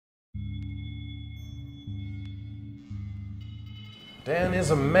Dan is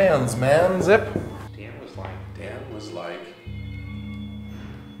a man's man, Zip. Dan was like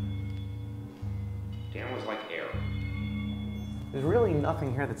air. There's really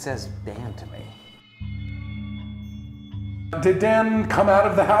nothing here that says Dan to me. Did Dan come out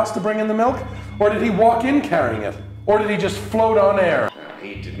of the house to bring in the milk? Or did he walk in carrying it? Or did he just float on air? No,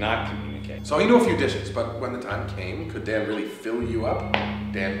 he did not communicate. So he knew a few dishes, but when the time came, could Dan really fill you up?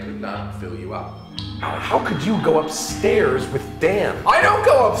 Dan could not fill you up. How could you go upstairs with Dan? I don't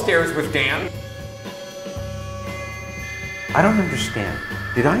go upstairs with Dan! I don't understand.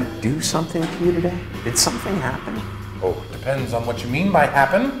 Did I do something to you today? Did something happen? Oh, it depends on what you mean by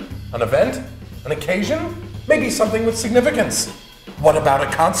happen. An event? An occasion? Maybe something with significance. What about a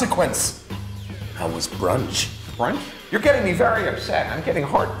consequence? How was brunch? Brunch? You're getting me very upset. I'm getting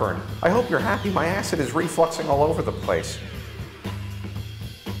heartburn. I hope you're happy my acid is refluxing all over the place.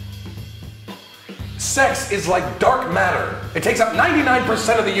 Sex is like dark matter. It takes up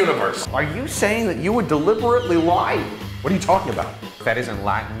 99% of the universe. Are you saying that you would deliberately lie? What are you talking about? That isn't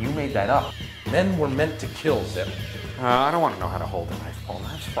Latin. You made that up. Men were meant to kill, Zip. I don't want to know how to hold a knife, Paul.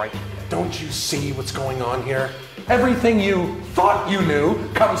 That's frightening. Don't you see what's going on here? Everything you thought you knew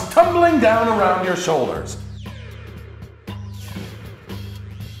comes tumbling down around your shoulders.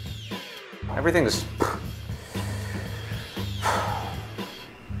 Everything is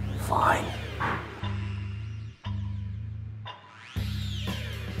fine.